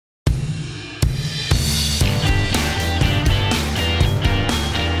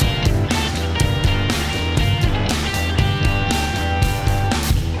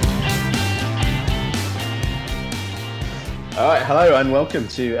Hello and welcome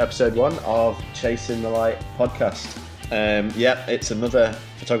to episode 1 of Chasing the Light podcast. It's another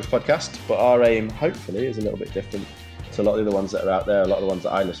photography podcast, but our aim hopefully is a little bit different to a lot of the other ones that are out there, a lot of the ones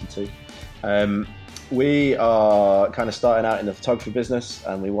that I listen to. We are kind of starting out in the photography business,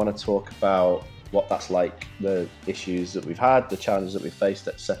 and we want to talk about what that's like, the issues that we've had, the challenges that we've faced,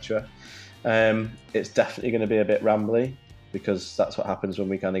 etc. It's definitely going to be a bit rambly because that's what happens when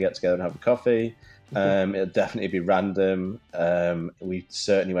we kind of get together and have a coffee. It'll definitely be random. We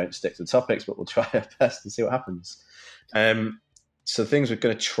certainly won't stick to the topics, but we'll try our best and see what happens. So things we're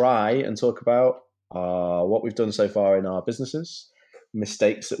going to try and talk about are what we've done so far in our businesses,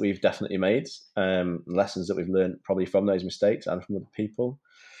 mistakes that we've definitely made, lessons that we've learned probably from those mistakes and from other people,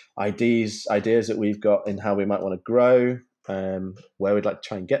 ideas that we've got in how we might want to grow, where we'd like to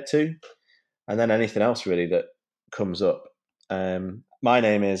try and get to, and then anything else really that comes up. My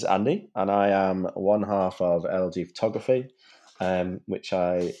name is Andy, and I am one half of LG Photography, which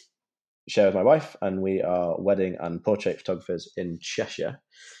I share with my wife, and we are wedding and portrait photographers in Cheshire.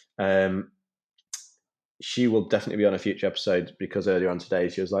 She will definitely be on a future episode because earlier on today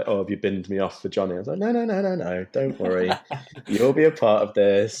she was like, "Oh, have you binned me off for Johnny?" I was like, No, don't worry. You'll be a part of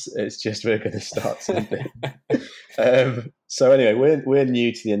this. It's just we're going to start something. So anyway, we're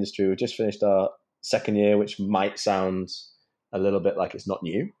new to the industry. We've just finished our second year, which might sound a little bit like it's not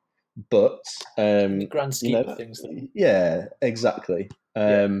new, but the grand scheme of things, though. Yeah, exactly.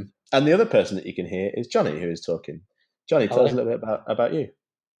 And the other person that you can hear is Johnny, who is talking. Johnny, tell us a little bit about you.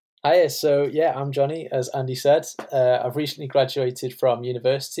 Hi, so I'm Johnny, as Andy said. I've recently graduated from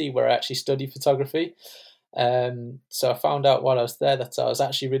university where I actually studied photography. So I found out while I was there that I was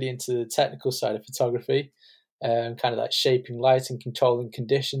actually really into the technical side of photography, kind of like shaping light and controlling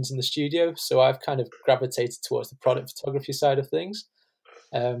conditions in the studio. So I've kind of gravitated towards the product photography side of things.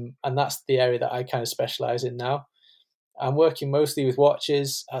 And that's the area that I kind of specialize in now. I'm working mostly with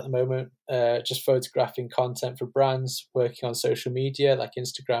watches at the moment, just photographing content for brands, working on social media like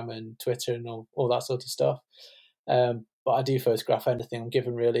Instagram and Twitter and all that sort of stuff. But I do photograph anything I'm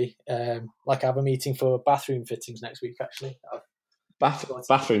given, really. Like I have a meeting for bathroom fittings next week, actually.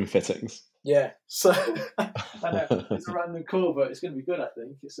 Bathroom fittings? Yeah. So I know it's a random call, but it's going to be good, I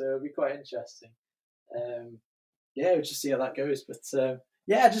think. So it'll be quite interesting. We'll just see how that goes. But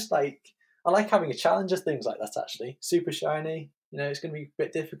I like having a challenge of things like that, actually. Super shiny. It's going to be a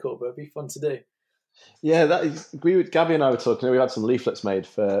bit difficult, but it'll be fun to do. Yeah, Gabby and I were talking. We had some leaflets made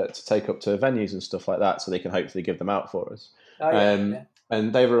to take up to venues and stuff like that, so they can hopefully give them out for us.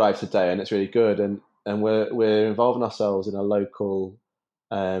 And they've arrived today, and it's really good. And we're involving ourselves in a local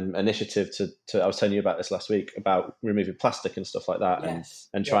initiative to. I was telling you about this last week about removing plastic and stuff like that,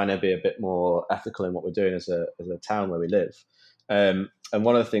 and trying to be a bit more ethical in what we're doing as a town where we live. And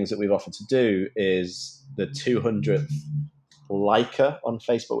one of the things that we've offered to do is the 200th liker on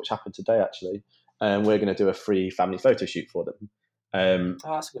Facebook, which happened today, actually. And we're going to do a free family photo shoot for them.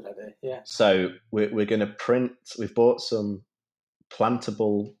 That's a good idea, yeah. So we're going to print, we've bought some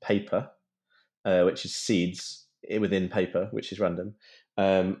plantable paper, which is seeds within paper, which is random.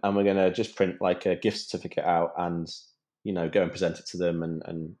 And we're going to just print like a gift certificate out and, go and present it to them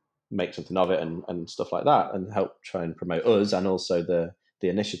and make something of it and stuff like that, and help try and promote us and also the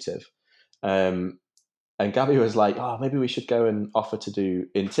initiative. And Gabby was like, "Oh, maybe we should go and offer to do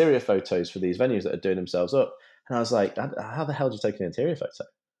interior photos for these venues that are doing themselves up." And I was like, "How the hell do you take an interior photo?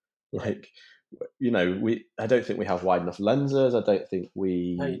 Like, I don't think we have wide enough lenses. I don't think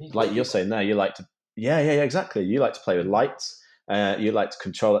you're saying there. You like to, yeah, exactly. You like to play with lights. You like to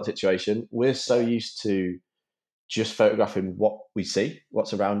control that situation. We're so used to just photographing what we see,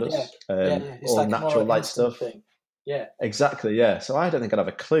 what's around us, It's all like natural light stuff. Thing. Yeah, exactly. Yeah. So I don't think I'd have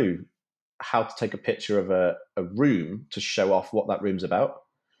a clue how to take a picture of a room to show off what that room's about.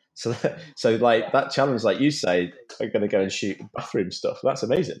 So that challenge, like you say, are going to go and shoot bathroom stuff. That's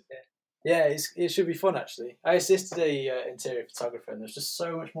amazing. Yeah, it should be fun, actually. I assisted a interior photographer, and there's just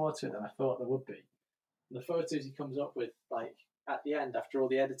so much more to it than I thought there would be. The photos he comes up with, like at the end, after all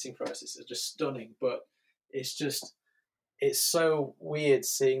the editing process, are just stunning. But it's so weird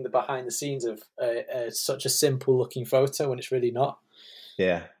seeing the behind the scenes of such a simple looking photo when it's really not.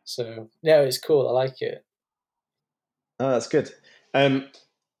 Yeah. So it's cool. I like it. Oh, that's good.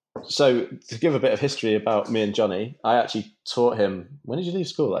 So to give a bit of history about me and Johnny, I actually taught him. When did you leave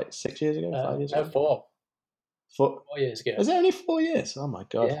school? Like 6 years ago, 5 years ago? 4. 4 years ago. Is it only 4 years? Oh my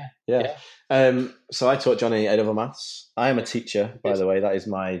god! Yeah. So I taught Johnny A-level maths. I am a teacher, by the way. That is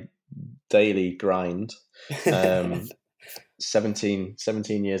my daily grind. 17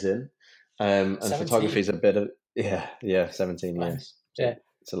 years in, and photography is a bit of 17 years. Yeah,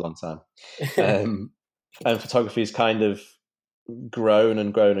 it's a long time. And photography is kind of grown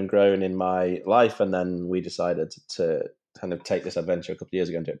and grown and grown in my life, and then we decided to kind of take this adventure a couple of years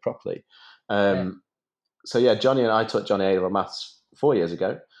ago and do it properly. So yeah, Johnny and I taught Johnny A-level maths 4 years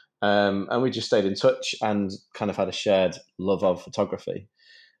ago, and we just stayed in touch and kind of had a shared love of photography.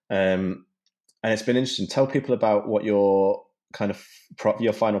 And it's been interesting. Tell people about what your kind of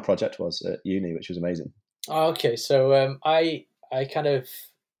your final project was at uni, which was amazing. Okay, so I kind of,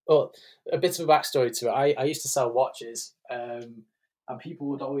 well, a bit of a backstory to it. I used to sell watches, and people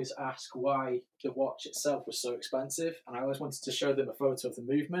would always ask why the watch itself was so expensive, and I always wanted to show them a photo of the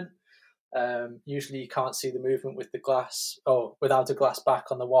movement. Usually you can't see the movement with the glass or without a glass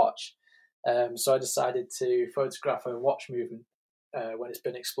back on the watch. So I decided to photograph a watch movement when it's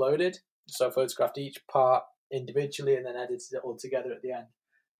been exploded. So I photographed each part individually and then edited it all together at the end.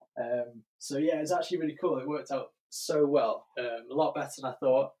 So yeah, it's actually really cool. It worked out so well, a lot better than I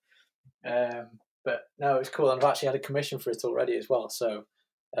thought. But no, it's cool. And I've actually had a commission for it already as well. So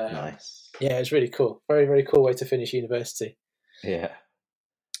nice. Yeah, it's really cool. Very, very cool way to finish university. Yeah.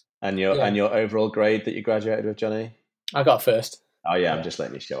 And your overall grade that you graduated with, Johnny? I got first. Oh yeah, I'm just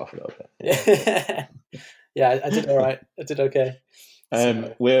letting you show off a little bit. Yeah, yeah, I did all right. I did okay.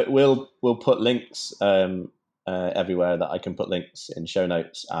 So. We'll put links everywhere that I can put links in show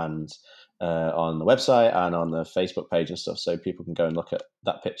notes and on the website and on the Facebook page and stuff, so people can go and look at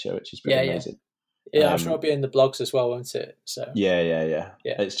that picture, which is pretty amazing. Yeah, I'm sure it'll be in the blogs as well, won't it? So yeah.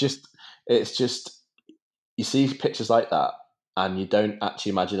 It's just you see pictures like that, and you don't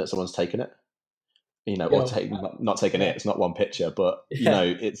actually imagine that someone's taken it. Or not taking it. It's not one picture, but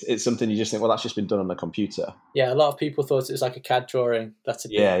it's something you just think, well, that's just been done on the computer. Yeah, a lot of people thought it was like a CAD drawing that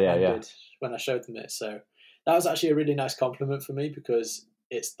had been rendered when I showed them it. So that was actually a really nice compliment for me, because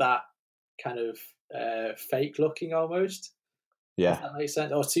it's that kind of fake looking almost. Yeah, if that makes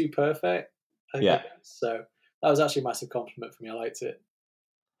sense, or too perfect. I think so that was actually a massive compliment for me. I liked it.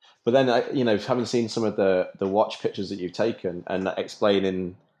 But then, having seen some of the watch pictures that you've taken and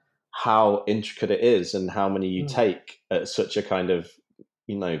explaining how intricate it is and how many you take at such a kind of,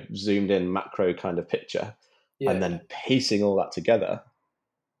 zoomed in macro kind of picture, and then piecing all that together,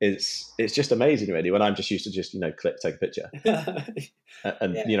 it's just amazing, really. When I'm just used to just, click, take a picture,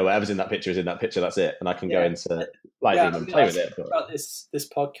 and whatever's in that picture is in that picture. That's it, and I can go into Lightroom and play with it. About this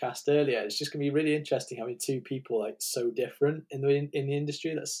podcast earlier, it's just going to be really interesting having two people like so different in the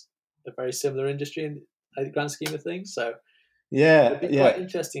industry. That's a very similar industry in the grand scheme of things. So it'd be quite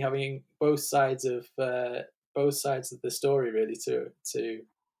interesting having both sides of the story, really, to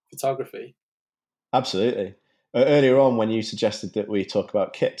photography. Absolutely. Earlier on, when you suggested that we talk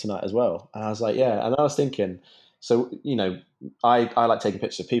about kit tonight as well, and I was like, and I was thinking, so I like taking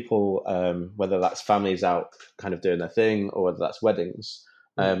pictures of people, whether that's families out kind of doing their thing or whether that's weddings.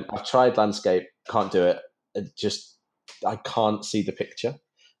 I've tried landscape, can't do it. I can't see the picture.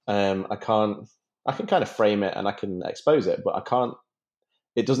 I can kind of frame it and I can expose it, but I can't.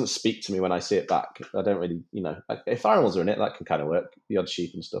 It doesn't speak to me when I see it back. I don't really, if animals are in it, that can kind of work, the odd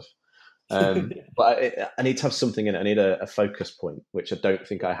sheep and stuff. But I need to have something in it. I need a focus point, which I don't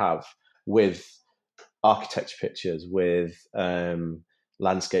think I have with architecture pictures, with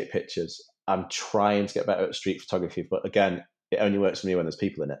landscape pictures. I'm trying to get better at street photography, but again, it only works for me when there's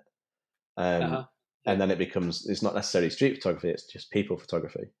people in it. And then it's not necessarily street photography, it's just people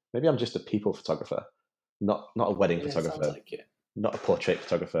photography. Maybe I'm just a people photographer, not a wedding photographer, not a portrait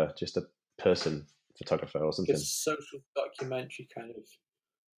photographer, just a person photographer or something. Just social documentary kind of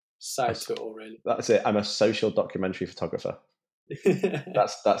side to it all, really. That's it. I'm a social documentary photographer.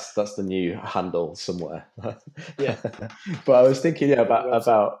 That's the new handle somewhere. But I was thinking about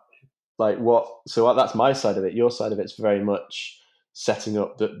like that's my side of it. Your side of it's very much setting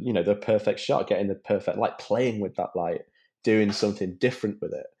up the perfect shot, getting the perfect light, playing with that light, doing something different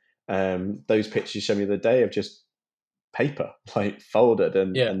with it. Those pictures you showed me the other day of just paper like folded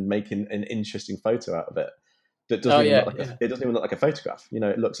and making an interesting photo out of it. That doesn't even look like it doesn't even look like a photograph.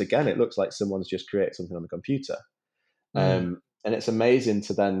 It looks like someone's just created something on the computer. And it's amazing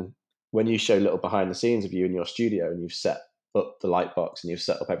to then, when you show little behind the scenes of you in your studio and you've set up the light box and you've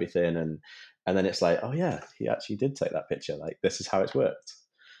set up everything, and then it's like, oh yeah, he actually did take that picture. Like, this is how it's worked.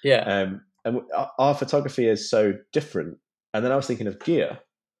 And our photography is so different. And then I was thinking of gear,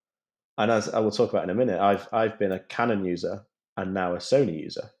 and as I will talk about in a minute, I've been a Canon user and now a Sony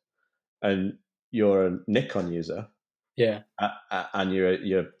user, and you're a Nikon user. And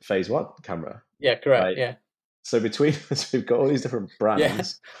you're a Phase 1 camera. Yeah, correct. Right? So between us, we've got all these different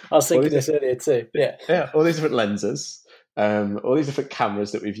brands. I was thinking this earlier too. All these different lenses, all these different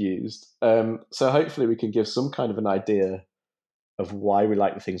cameras that we've used. So hopefully we can give some kind of an idea of why we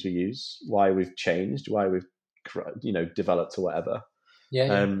like the things we use, why we've changed, why we've developed or whatever.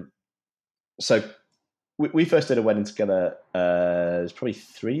 Yeah. So we first did a wedding together. It was probably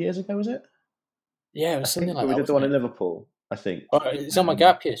 3 years ago, was it? Yeah, it was something like We that. did the one in Liverpool, I think. Oh, it's on my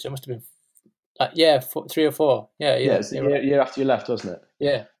gap year, so it must have been 3 or 4. Yeah, Yeah, it's the year after you left, wasn't it?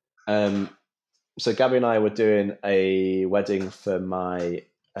 Yeah. So Gabby and I were doing a wedding for my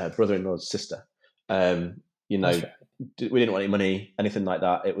brother-in-law's sister. We didn't want any money, anything like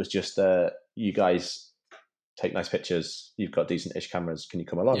that. It was just you guys take nice pictures. You've got decent-ish cameras. Can you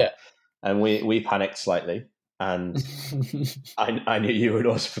come along? Yeah. And we panicked slightly, and I knew you were an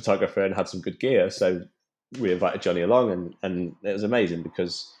awesome photographer and had some good gear, so we invited Johnny along, and it was amazing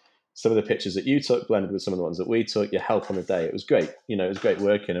because some of the pictures that you took blended with some of the ones that we took. Your help on the day, it was great. It was great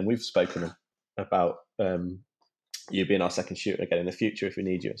working, and we've spoken about you being our second shooter again in the future if we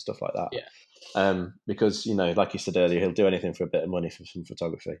need you and stuff like that. Yeah. Because like you said earlier, he'll do anything for a bit of money for some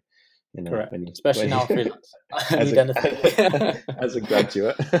photography. Correct. Especially now freelance. As a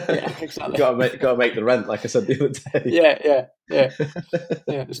graduate. Yeah, exactly. got to make the rent, like I said the other day. Yeah.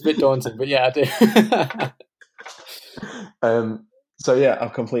 It's a bit daunting, but yeah, I do. So yeah,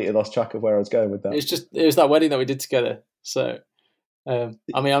 I've completely lost track of where I was going with that. It was that wedding that we did together. So I'm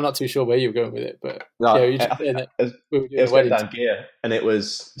not too sure where you were going with it, but it was wedding down gear, and it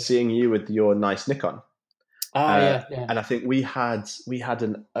was seeing you with your nice Nikon. Yeah. And I think we had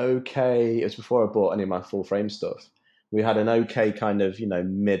an okay. It was before I bought any of my full frame stuff. We had an okay kind of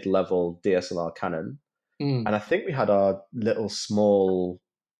mid-level DSLR Canon, and I think we had our little small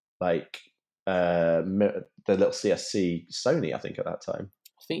the little CSC Sony. I think at that time.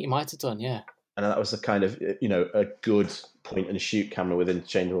 I think you might have done, yeah. And that was a kind of a good point and shoot camera with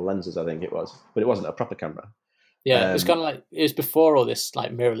interchangeable lenses. I think it was, but it wasn't a proper camera. Yeah, it was kind of like it was before all this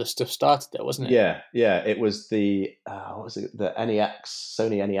mirrorless stuff started, there, wasn't it? Yeah. It was the what was it? The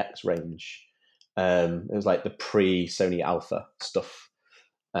Sony NEX range. It was like the pre-Sony Alpha stuff.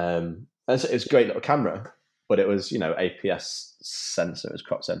 And so it was a great little camera, but it was APS sensor, it was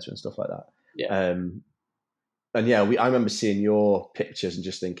crop sensor and stuff like that. Yeah. And yeah, I remember seeing your pictures and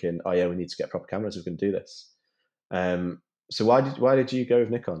just thinking, oh yeah, we need to get proper cameras if we can do this. So why did you go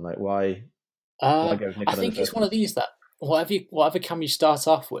with Nikon? Like why? I think it's one of these that whatever camera you start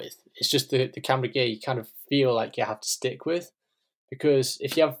off with, it's just the camera gear you kind of feel like you have to stick with, because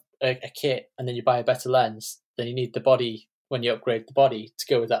if you have a kit and then you buy a better lens, then you need the body when you upgrade the body to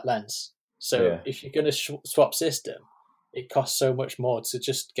go with that lens. So if you're going to swap system, it costs so much more to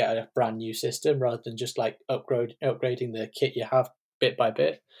just get a brand new system rather than just upgrading the kit you have bit by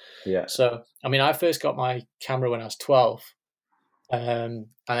bit. Yeah. So I first got my camera when I was 12. And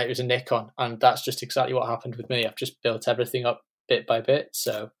it was a Nikon, and that's just exactly what happened with me. I've just built everything up bit by bit.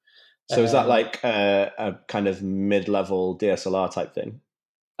 So is that like a kind of mid-level DSLR type thing?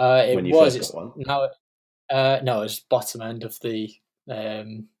 It was. It's one? Now, no, it's bottom end of the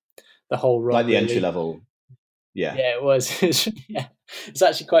whole run. Like the entry level. Yeah. Yeah, it was. It's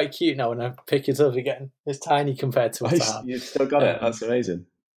actually quite cute now when I pick it up again. It's tiny compared to what I have. You've still got it. That's amazing.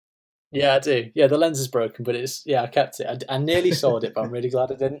 Yeah, I do. Yeah, the lens is broken, but I kept it. I nearly sold it, but I'm really glad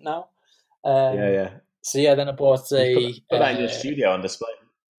I didn't now. Yeah. So yeah, then I bought put that in your studio on display.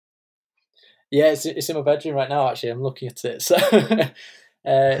 Yeah, it's in my bedroom right now. Actually, I'm looking at it. So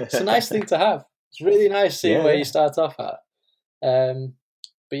it's a nice thing to have. It's really nice seeing where you start off at.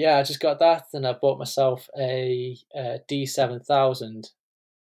 But yeah, I just got that, and I bought myself a D7000.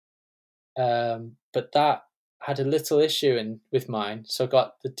 But that had a little issue with mine, so I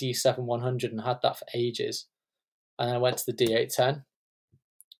got the D7100 and had that for ages, and then I went to the D810.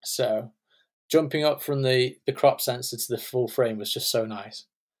 So jumping up from the crop sensor to the full frame was just so nice.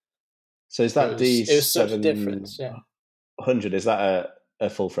 So is that D700? It was such a difference. Yeah. 100, is that a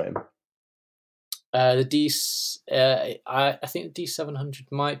full frame? I think the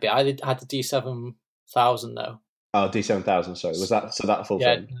D700 might be. I had the D7000 though. Oh, D7000. Sorry, was that that full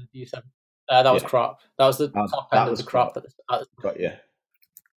frame? Yeah, D7. That was crop. That was the top end of the crop. Got you.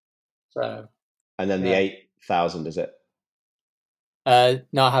 So. And then the 8000, is it?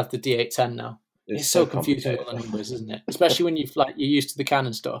 No, I have the D810 now. It's so confusing with the numbers, isn't it? Especially when you're used to the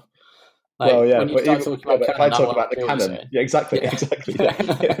Canon stuff. When you start talking about Canon, if I talk about the Canon, exactly.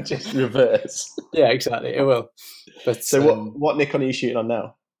 Yeah, just reverse. Yeah, exactly. It will. But so, what Nikon are you shooting on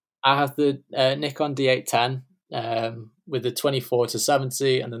now? I have the Nikon D810 with the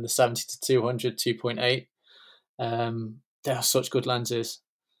 24-70 and then the 70-200 2.8. They are such good lenses.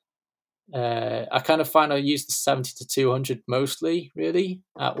 I kind of find I use the 70-200 mostly, really,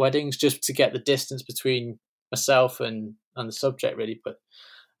 at weddings, just to get the distance between myself and the subject, really. But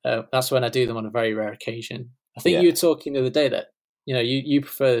that's when I do them on a very rare occasion. I think you were talking the other day that you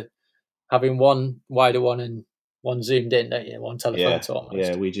prefer having one wider one and one zoomed in, don't you? One Yeah, telephoto yeah,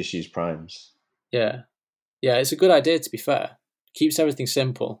 almost. we just use primes. Yeah, yeah. It's a good idea, to be fair. Keeps everything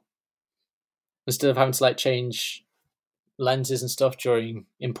simple instead of having to like change lenses and stuff during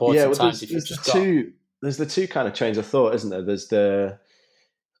Yeah, important well, times. If you've there's the just got two there's the two kind of trains of thought, isn't there? There's the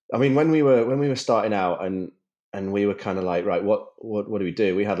I mean, when we were starting out and we were kind of like, right, what do we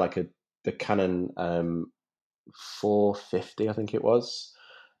do? We had like the Canon 450, I think it was,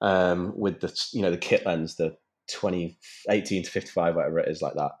 with the the kit lens, the 2018 to 55, whatever it is,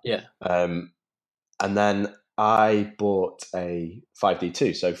 like that. yeah, And then I bought a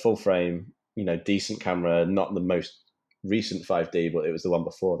 5D2, so full frame, decent camera, not the most recent 5D, but it was the one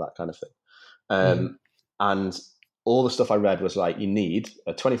before that kind of thing. hmm And all the stuff I read was like, you need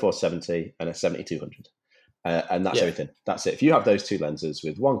a 2470 and a 7200. And that's yeah, everything. That's it. If you have those two lenses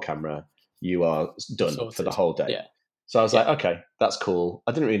with one camera, you are done for the sorted. whole day. Yeah, So I was like, yeah, okay, that's cool.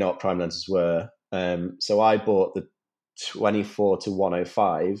 I didn't really know what prime lenses were. So I bought the 24 to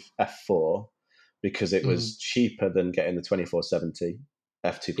 105 f4 because it hmm was cheaper than getting the 2470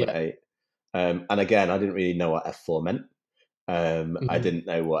 yeah, f2.8. And again, I didn't really know what f4 meant. I hmm didn't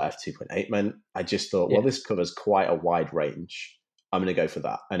know what f2.8 meant. I just thought, well, yeah. this covers quite a wide range. I'm going to go for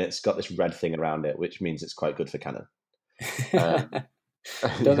that. And it's got this red thing around it, which means it's quite good for Canon.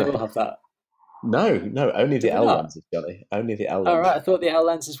 Don't they all have that? No, only Do the they L not? lenses, Johnny. Only the L All right, lenses. I thought the L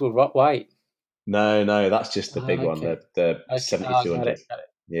lenses were white. No, that's just the big one, Okay, the okay. Oh, got 7200. it, got it.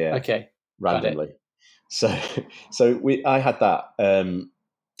 Yeah, Okay, got it. randomly. So, I had that,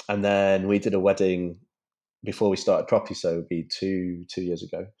 and then we did a wedding before we started properly. So it'd be 2 years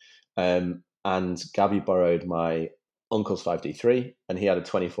ago, and Gabby borrowed my uncle's 5D3, and he had a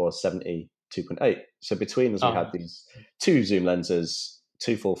 2470 2.8. So between us, we Oh, had these two zoom lenses,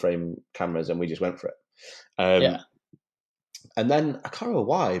 two full frame cameras, and we just went for it. yeah. And then I can't remember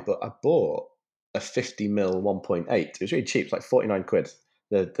why, but I bought a 50mm 1.8. It was really cheap, it's like 49 quid.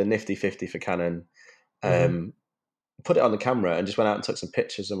 The nifty 50 for Canon. hmm Um, Put it on the camera and just went out and took some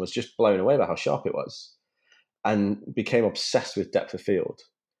pictures and was just blown away by how sharp it was, and became obsessed with depth of field.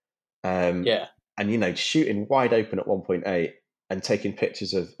 Um, Yeah, and shooting wide open at 1.8 and taking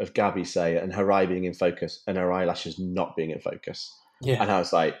pictures of Gabby, say, and her eye being in focus and her eyelashes not being in focus. yeah, And I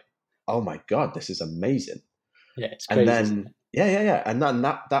was like, oh my God, this is amazing. yeah. It's And crazy, isn't then, it? yeah. And then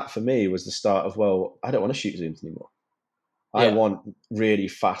that for me was the start of, well, I don't want to shoot zooms anymore. I Yeah, want really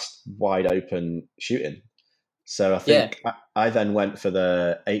fast, wide open shooting. So I yeah. think I then went for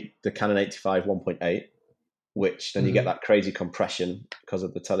the Canon 85 1.8, which then you get hmm that crazy compression because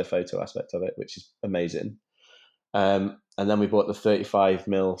of the telephoto aspect of it, which is amazing. And then we bought the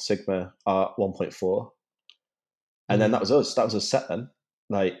 35mm Sigma Art 1.4, and then that hmm was us. That was us set then.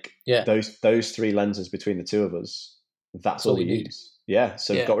 Like Yeah, those three lenses between the two of us, that's that's all all we you need. use. Yeah.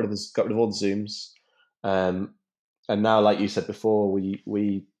 So Yeah. got rid of all the zooms, um, and now, like you said before,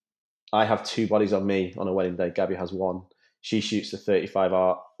 I have two bodies on me on a wedding day. Gabby has one. She shoots the 35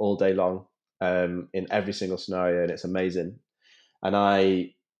 art all day long, in every single scenario, and it's amazing. And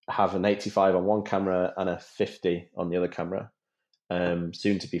I have an 85 on one camera and a 50 on the other camera,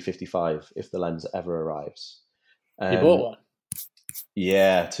 soon to be 55 if the lens ever arrives. You bought Um, one?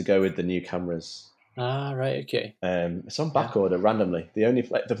 yeah, to go with the new cameras. Ah, right. Okay. It's on Yeah. back order randomly.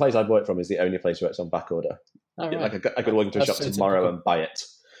 The place I bought it from is the only place where it's on back order. All Like right. I could walk into a That's shop so tomorrow typical. and buy it,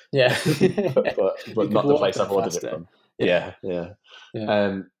 Yeah. You but could not the walk place there I've ordered it faster. from. Yeah. Yeah. Yeah.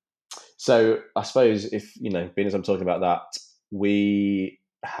 Um, so I suppose, if being as I'm talking about that,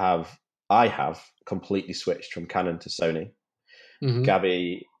 I have completely switched from Canon to Sony. hmm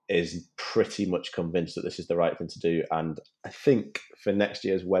Gabby is pretty much convinced that this is the right thing to do, and I think for next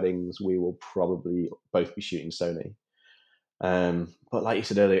year's weddings we will probably both be shooting Sony. But like you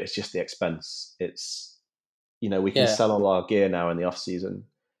said earlier, it's just the expense. It's we can Yeah. sell all our gear now in the off season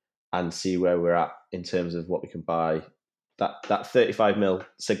and see where we're at in terms of what we can buy. That 35mm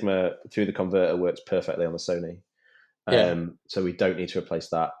Sigma through the converter works perfectly on the Sony, Yeah. so we don't need to replace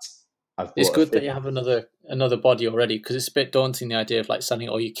that. I've It's bought a good that fit. you have another body already, because it's a bit daunting, the idea of like selling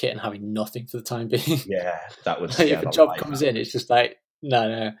all your kit and having nothing for the time being. Yeah, that would Like, scare if a the job life comes out of in, me. it's just like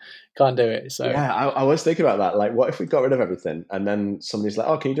no, can't do it. So Yeah, I was thinking about that. Like, what if we got rid of everything and then somebody's like,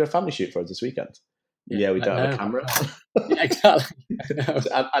 "Oh, can you do a family shoot for us this weekend?" yeah, Yeah, we like don't have a no, camera. no. Yeah, exactly. No.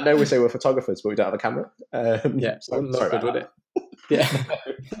 I know we say we're photographers, but we don't have a camera. Yeah, it wouldn't look Sorry good, would about it? Yeah.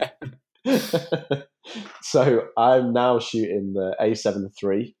 that. So I'm now shooting the A7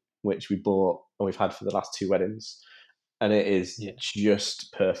 III, which we bought and we've had for the last two weddings, and it is Yeah.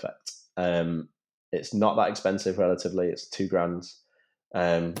 just perfect. It's not that expensive relatively. It's 2 grand,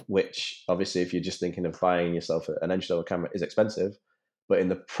 which obviously, if you're just thinking of buying yourself an entry level camera, is expensive, but in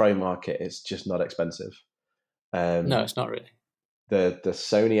the pro market, it's just not expensive. No, it's not really. The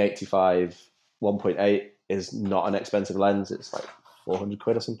Sony 85 1.8 is not an expensive lens. It's like 400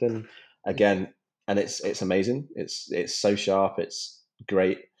 quid or something. Again, and it's amazing. It's so sharp. It's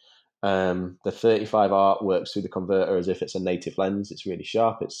great. The 35 art works through the converter as if it's a native lens. It's really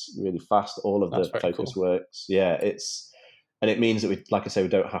sharp. It's really fast. All of That's the very focus cool. works. Yeah, and it means that we, like I say, we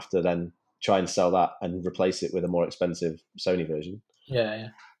don't have to then try and sell that and replace it with a more expensive Sony version. Yeah.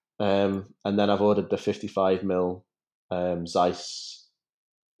 And then I've ordered the 55mm Zeiss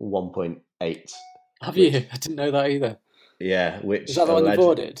 1.8. Have you? I didn't know that either. Yeah, Is which that the one you've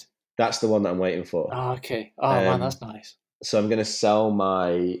ordered? That's the one that I'm waiting for. Oh, okay. Oh man, that's nice. So I'm going to sell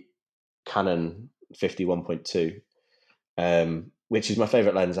my Canon 51.2, which is my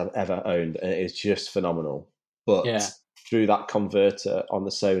favorite lens I've ever owned, and it is just phenomenal. But through that converter on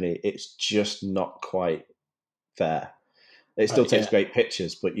the Sony, it's just not quite there. It still takes great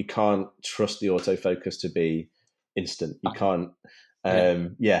pictures, but you can't trust the autofocus to be instant. You can't.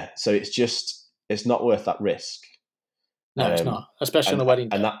 So it's not worth that risk. No, it's not, especially on the wedding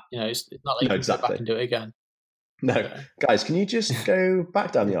day. It's not like you can go back and do it again. No, guys, can you just go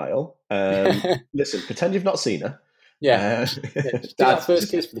back down the aisle? Listen, pretend you've not seen her. Yeah, Dad, first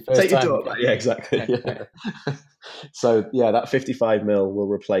kiss for the first take time. Your daughter. Yeah, exactly. Yeah. So that 55mm will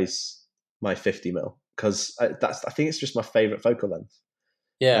replace my 50mm because I think it's just my favorite focal length.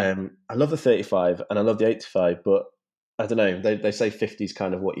 Yeah, I love the 35 and I love the 85, but I don't know. They say 50 is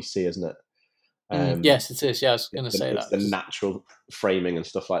kind of what you see, isn't it? Yes, it is. Yeah, I was going to say it's that. The natural framing and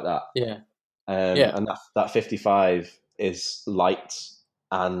stuff like that. Yeah. And that 55 is light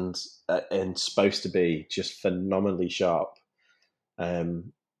and supposed to be just phenomenally sharp. So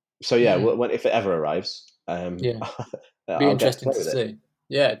if it ever arrives, be interesting to see.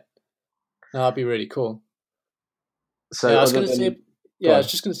 Yeah, no, that'd be really cool. So I was going to say, I was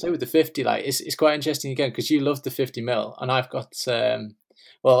just going to say with the 50, like it's quite interesting again because you love the 50mm, and I've got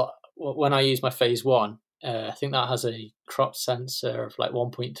when I use my Phase 1, I think that has a crop sensor of like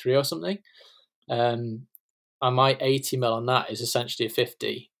 1.3 or something. And my 80mm on that is essentially a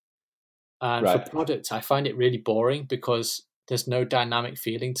 50. And for product, I find it really boring because there's no dynamic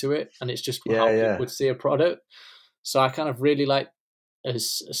feeling to it, and it's just how people would see a product. So I kind of really like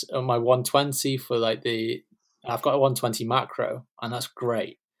as on my 120 for like I've got a 120 macro, and that's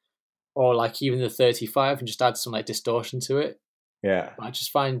great. Or like even the 35 and just add some like distortion to it. Yeah. I just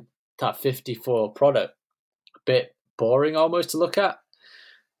find that 54 product a bit boring almost to look at.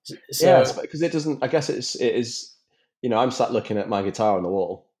 So, because it doesn't. I guess it is. I'm sat looking at my guitar on the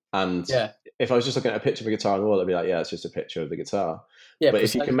wall, and if I was just looking at a picture of a guitar on the wall, I'd be like, yeah, it's just a picture of the guitar. Yeah, but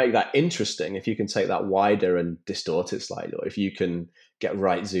if you can make that interesting, if you can take that wider and distort it slightly, or if you can get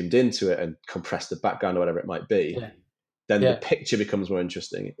right zoomed into it and compress the background or whatever it might be, then the picture becomes more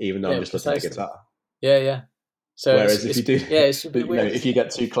interesting, even though I'm just looking at the guitar. Yeah. So whereas if you do, it's a bit weird. If you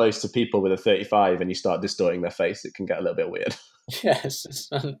get too close to people with a 35 and you start distorting their face, it can get a little bit weird. Yes,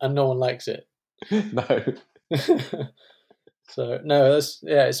 and no one likes it. No. So no, it's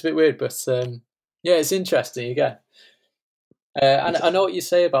a bit weird, but it's interesting again. And I know what you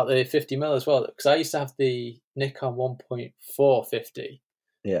say about the 50mm as well, because I used to have the Nikon 1.4 50.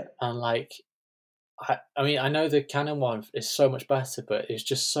 Yeah. And like, I mean, I know the Canon one is so much better, but it's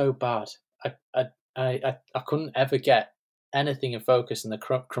just so bad. I couldn't ever get anything in focus, and the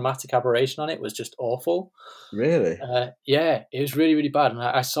chromatic aberration on it was just awful. Really? It was really, really bad, and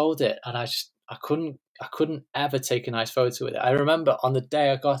I sold it, and I couldn't ever take a nice photo with it. I remember on the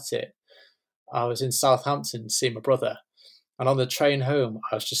day I got it, I was in Southampton seeing my brother, and on the train home,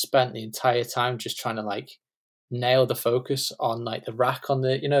 I was just spent the entire time just trying to like nail the focus on like the rack on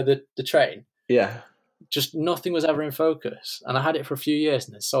the the train. Yeah. Just nothing was ever in focus, and I had it for a few years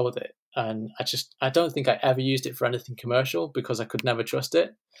and then sold it. And I don't think I ever used it for anything commercial because I could never trust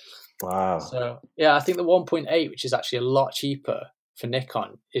it. Wow. So I think the 1.8, which is actually a lot cheaper for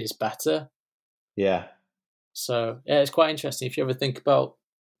Nikon, is better. Yeah. So it's quite interesting. If you ever think about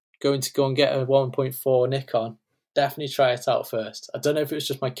going to go and get a 1.4 Nikon, definitely try it out first. I don't know if it was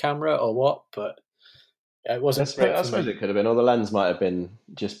just my camera or what, but it wasn't great. I suppose it could have been, or the lens might have been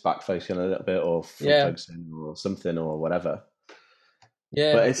just back focusing a little bit, or front focusing, or something, or whatever.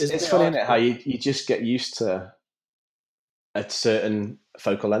 Yeah, but it's funny, isn't it, how you just get used to a certain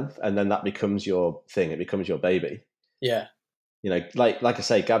focal length, and then that becomes your thing. It becomes your baby. Yeah. Like I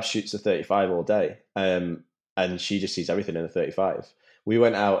say, Gab shoots a 35 all day, and she just sees everything in a 35. We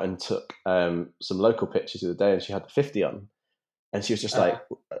went out and took some local pictures the other day, and she had the 50 on, and she was just like,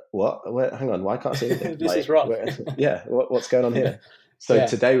 "What? Wait, hang on, why can't I see anything? This is wrong." What's going on here? So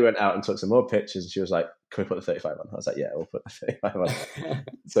today we went out and took some more pictures, and she was like, "Can we put the 35 on?" I was like, "Yeah, we'll put the 35 on."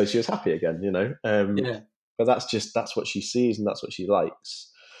 So she was happy again, but that's what she sees and that's what she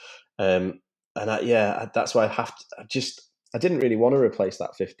likes. That's why I didn't really want to replace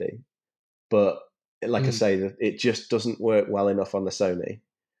that 50, but like I say, it just doesn't work well enough on the Sony.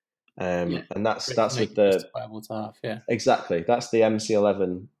 And that's with the exactly, that's the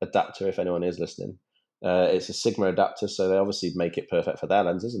MC11 adapter. If anyone is listening, it's a Sigma adapter, so they obviously make it perfect for their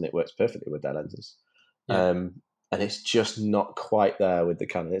lenses, and it works perfectly with their lenses. And it's just not quite there with the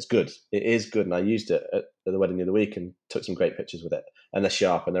Canon. It's good. It is good, and I used it at the wedding the other week and took some great pictures with it. And they're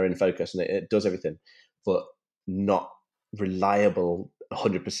sharp and they're in focus, and it does everything, but not reliable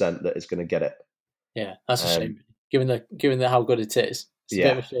 100% that it's going to get it. Yeah, that's a shame. Given how good it is, it's a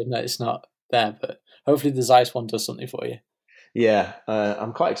bit of a shame that it's not there. But hopefully the Zeiss one does something for you. Yeah,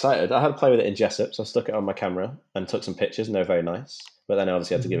 I'm quite excited. I had to play with it in Jessup, so I stuck it on my camera and took some pictures, and they're very nice. But then I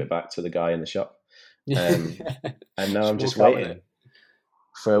obviously had to give it back to the guy in the shop. And now I'm just waiting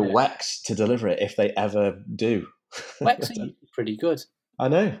for Wex to deliver it if they ever do. Wex are pretty good. I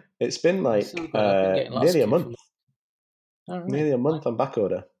know. It's been like nearly a month. Nearly a month on back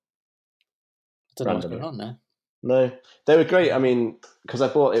order. I don't know what's going on there. No, they were great. I mean, because I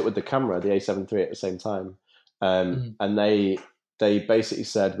bought it with the camera, the A7 III at the same time. And they basically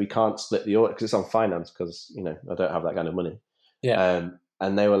said, we can't split the order because it's on finance, because, I don't have that kind of money. Yeah.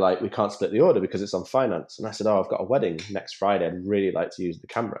 And they were like, we can't split the order because it's on finance. And I said, I've got a wedding next Friday. I'd really like to use the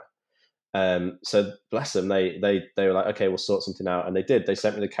camera. So bless them. They were like, okay, we'll sort something out. And they did. They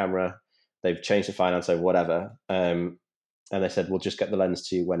sent me the camera. They've changed the finance over whatever. And they said, we'll just get the lens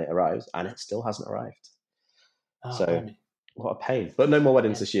to you when it arrives. And it still hasn't arrived. What a pain. But no more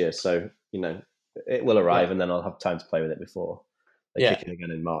weddings this year. So, it will arrive and then I'll have time to play with it before they kick in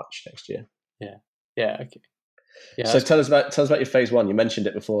again in March next year. Yeah. Yeah. Okay. Yeah, so tell us about your phase one. You mentioned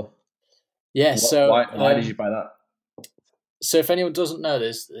it before. Yeah. Why did you buy that? So if anyone doesn't know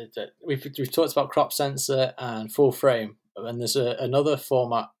this, we've talked about crop sensor and full frame, and there's another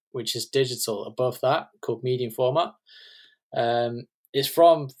format which is digital above that called medium format. It's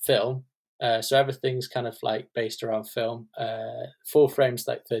from film, so everything's kind of like based around film. Full frame's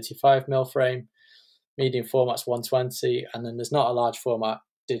like 35mm frame, medium format's 120, and then there's not a large format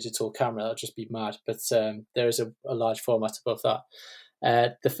digital camera. That'll just be mad, but there is a large format above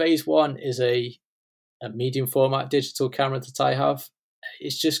that. The phase one is a medium format digital camera that I have.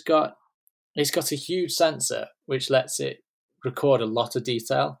 It's got a huge sensor which lets it record a lot of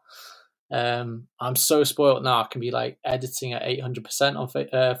detail. I'm so spoiled now. I can be like editing at 800% on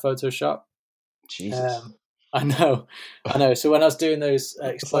Photoshop. Jesus. I know. So when I was doing those,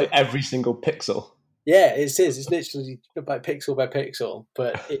 it's like every single pixel. Yeah, it is. It's literally by pixel,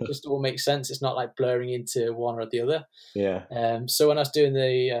 but it just all makes sense. It's not like blurring into one or the other. Yeah. So when I was doing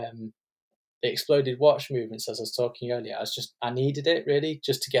the exploded watch movements, as I was talking earlier, I needed it really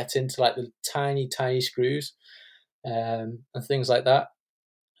just to get into like the tiny screws and things like that.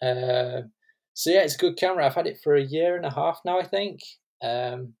 So yeah, it's a good camera. I've had it for 1.5 years now, I think.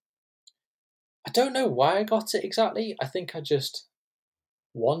 I don't know why I got it exactly. I think I just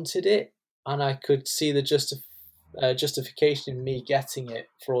wanted it, and I could see the justification in me getting it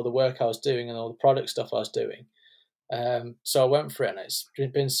for all the work I was doing and all the product stuff I was doing. So I went for it, and it's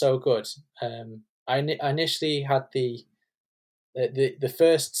been so good. I initially had the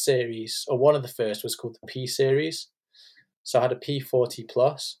first series, or one of the first was called the P series. So I had a P40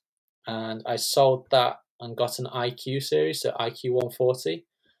 Plus, and I sold that and got an IQ series, so IQ 140.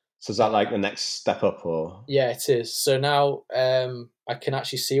 So is that like the next step up, or? Yeah, it is. So now I can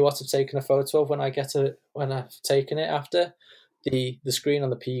actually see what I've taken a photo of when I've taken it after. The screen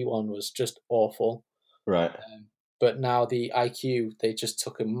on the P1 was just awful. Right. But now the IQ, they just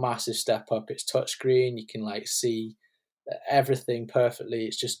took a massive step up. It's touchscreen. You can like see everything perfectly.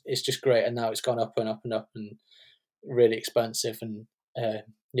 It's just great. And now it's gone up and up and up and really expensive. And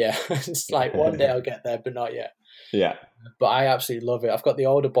it's like one day I'll get there, but not yet. Yeah. But I absolutely love it. I've got the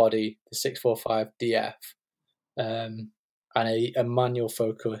older body, the 645 DF, and a manual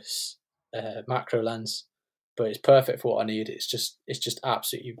focus macro lens. But it's perfect for what I need. It's just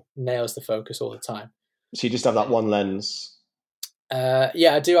absolutely nails the focus all the time. So you just have that one lens?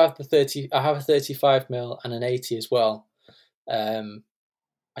 Yeah, I do have the 30. I have a 35mm and an 80 as well. I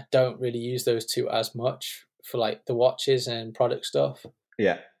don't really use those two as much for like the watches and product stuff.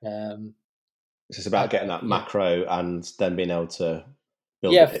 Yeah. It's just about getting that macro and then being able to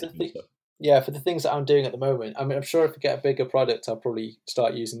build for the things that I'm doing at the moment. I mean, I'm sure if I get a bigger product, I'll probably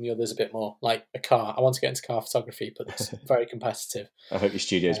start using the others a bit more. Like a car. I want to get into car photography, but it's very competitive. I hope your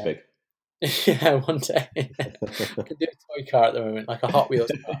studio's big. Yeah, one day. I can do a toy car at the moment, like a Hot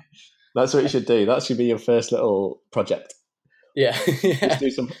Wheels car. That's what you should do. That should be your first little project. Yeah, Just yeah, do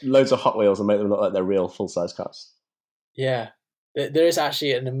some loads of Hot Wheels and make them look like they're real full-size cars. yeah. There is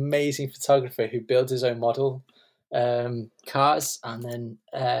actually an amazing photographer who builds his own model cars and then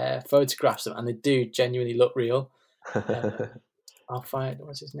photographs them, and they do genuinely look real. I'll find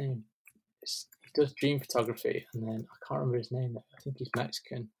what's his name. He does dream photography, and then I can't remember his name. I think he's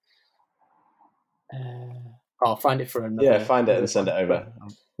Mexican. I'll find it for Yeah, another. find it and send one. it over.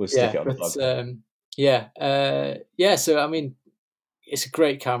 We'll stick Yeah, it on the but blog. yeah. So I mean, it's a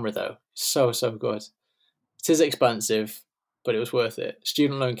great camera though. So good. It is expensive, but it was worth it.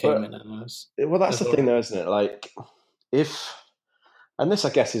 Student loan came in, But and well, I that's was the all thing, right. though, isn't it? Like, if and this,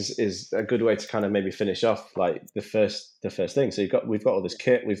 I guess, is a good way to kind of maybe finish off like the first thing. So we've got all this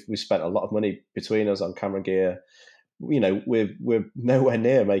kit. We've spent a lot of money between us on camera gear. We're nowhere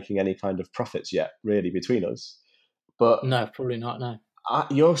near making any kind of profits yet, really, between us. But No, probably not. No.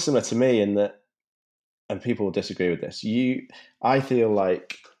 you're similar to me in that, and people will disagree with this. I feel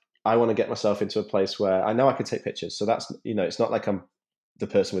like I want to get myself into a place where I know I can take pictures. So that's it's not like I'm the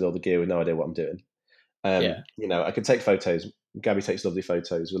person with all the gear with no idea what I'm doing. Yeah. I can take photos. Gabby takes lovely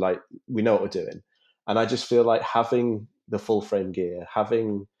photos. We know what we're doing, and I just feel like having the full frame gear,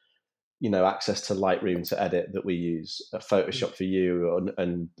 having access to Lightroom to edit that we use, Photoshop for you,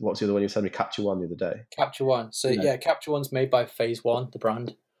 and what's the other one you said me? Capture One the other day. Capture One. So You know, yeah, Capture One's made by Phase One, the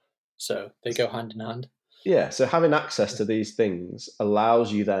brand. So they go hand in hand. yeah. So having access to these things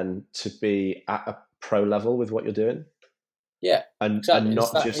allows you then to be at a pro level with what you're doing, Yeah, and exactly. It's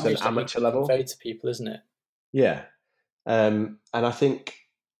not that just an image that you amateur can level. convey to people, isn't it? Yeah. And I think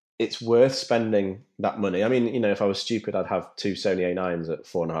it's worth spending that money. I mean, if I was stupid, I'd have two Sony A9s at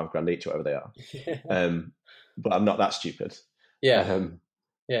 $4.5 grand each, whatever they are. But I'm not that stupid. Yeah, Um,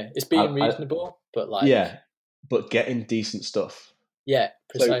 yeah. It's I, being I, reasonable, but like, yeah, but getting decent stuff. yeah,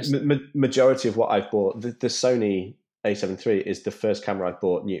 So precisely. majority of what I've bought, the Sony A7 III is the first camera I've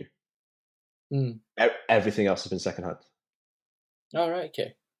bought new. Mm. Everything else has been secondhand. All right.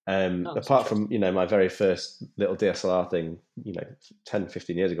 Okay. Oh, that's Apart from interesting. my very first little DSLR thing, 10,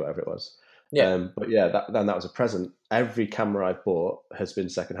 15 years ago, whatever it was. Yeah. But yeah, that was a present. Every camera I've bought has been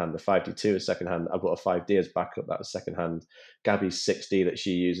secondhand. The 5D2 is secondhand. I bought a 5D as backup. That was secondhand. Gabby's 6D that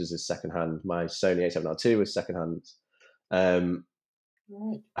she uses is secondhand. My Sony A7R II was secondhand. Um,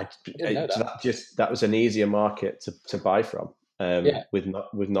 Right. I, I didn't know that. that was an easier market to buy from, Yeah. with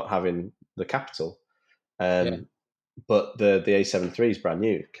not having the capital. Yeah. Um, but the A7 III is brand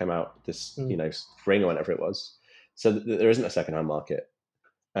new. Came out this Mm. spring or whenever it was. So there isn't a secondhand market.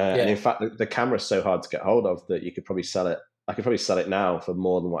 And Yeah. in fact, the camera's so hard to get hold of that you could probably sell it. I could probably sell it now for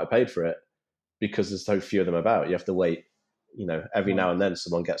more than what I paid for it because there's so few of them about. You have to wait, every Right. now and then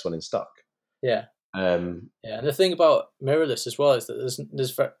someone gets one in stock. Yeah. Um, Yeah. And the thing about mirrorless as well is that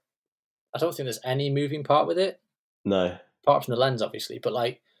I don't think there's any moving part with it, no, apart from the lens, obviously. But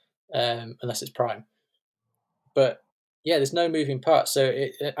like, unless it's prime. But yeah, there's no moving parts. So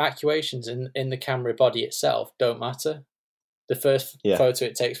actuations in the camera body itself don't matter. The first yeah, photo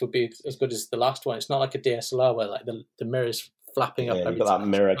it takes will be as good as the last one. It's not like a DSLR where like the mirror's flapping up yeah, you've every got time that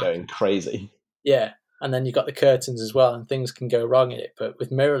you mirror snap. going crazy. Yeah, and then you've got the curtains as well, and things can go wrong in it. But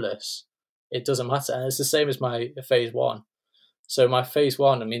with mirrorless, it doesn't matter, and it's the same as my Phase One. So my Phase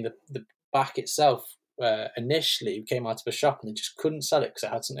One, I mean, the back itself initially came out of a shop and they just couldn't sell it because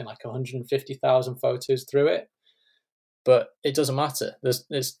it had something like 150,000 photos through it. But it doesn't matter.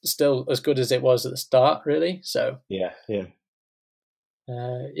 It's still as good as it was at the start, really. So Yeah, yeah.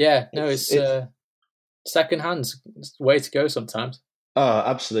 yeah, no, It's it's it's second hand's the way to go sometimes, oh,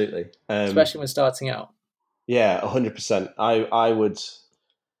 absolutely. especially when starting out. Yeah, 100%. I would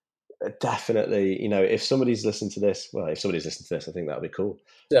definitely, if somebody's listened to this, well, if somebody's listened to this, I think that would be cool.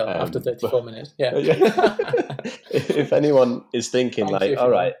 Still, after But 34 minutes, yeah. if anyone is thinking Thank you like, if all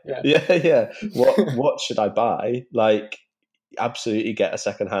you want. right, Yeah. yeah, yeah, what should I buy? Like, absolutely get a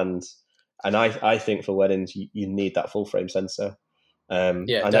second hand. And I think for weddings, you need that full frame sensor. Yeah,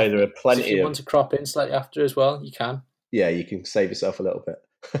 I know there are definitely. Because if plenty you of want to crop in slightly after as well, you can. yeah, you can save yourself a little bit.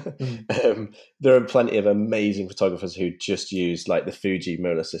 Mm. There are plenty of amazing photographers who just use like the Fuji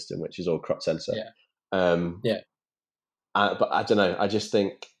mirrorless system, which is all crop sensor. Yeah. Um, Yeah. but I don't know. I just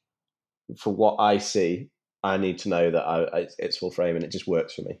think for what I see, I need to know that it's full frame and it just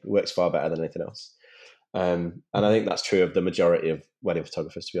works for me. It works far better than anything else. And I Mm. think that's true of the majority of wedding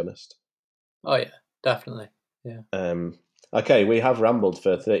photographers, to be honest. Oh yeah, definitely. Yeah, Um, okay, we have rambled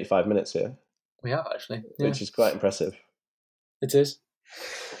for 35 minutes here, we have actually. Yeah, which is quite impressive. it is.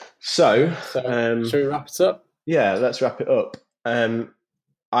 So, Yeah. So should we wrap it up? yeah, let's wrap it up.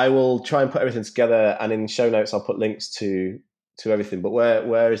 I will try and put everything together, and in show notes, I'll put links to everything. But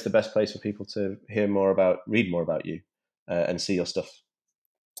where is the best place for people to read more about you? and see your stuff?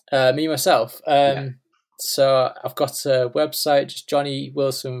 Me myself. So I've got a website, just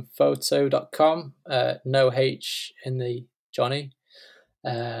johnnywilsonphoto.com, no H in the Johnny,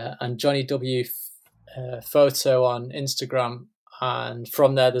 and Johnny W Photo on Instagram. And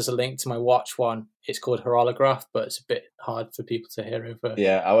from there, there's a link to my watch one. It's called Horolograph, but it's a bit hard for people to hear over.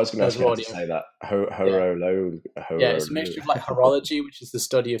 Yeah, I was going to ask you to say that. Yeah, it's a mixture of like horology, which is the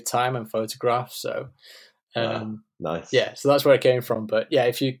study of time, and photograph. So, nice. Yeah, so that's where it came from. But yeah,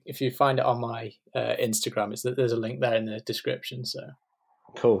 if you find it on my Instagram, there's a link there in the description. So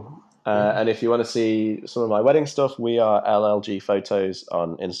cool. And if you want to see some of my wedding stuff, we are LLG Photos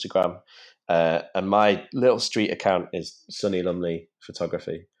on Instagram. And my little street account is Sunny Lumley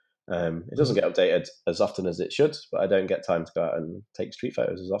Photography. It doesn't get updated as often as it should, but I don't get time to go out and take street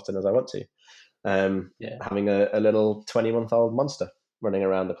photos as often as I want to. Having a little 20-month-old monster running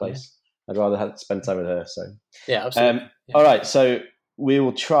around the place. I'd rather spend time with her. So yeah, absolutely. All right, so we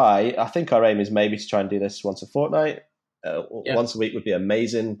will try. I think our aim is maybe to try and do this once a fortnight. Once a week would be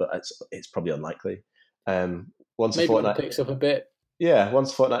amazing, but it's probably unlikely. Once a fortnight picks up a bit. Yeah,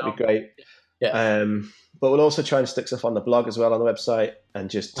 once a fortnight would be great. Yeah. But we'll also try and stick stuff on the blog as well on the website and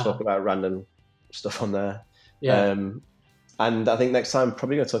just talk about random stuff on there. Yeah. And I think next time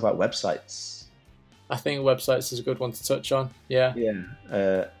probably going to talk about websites. I think websites is a good one to touch on. Yeah.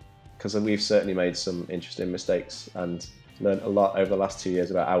 Yeah. Because we've certainly made some interesting mistakes and learned a lot over the last 2 years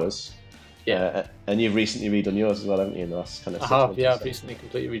about ours. Yeah. And you've recently redone yours as well, haven't you, in the last kind of 6 months? I've recently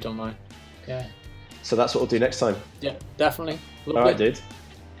completely redone mine. Yeah. So that's what we'll do next time. Yeah, definitely. Lovely. All right, dude.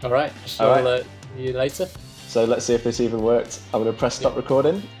 All right. See you later. So let's see if this even worked. I'm going to press stop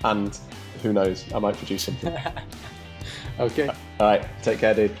recording, and who knows, I might produce something. Okay. All right. Take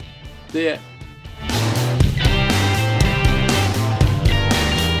care, dude. See ya.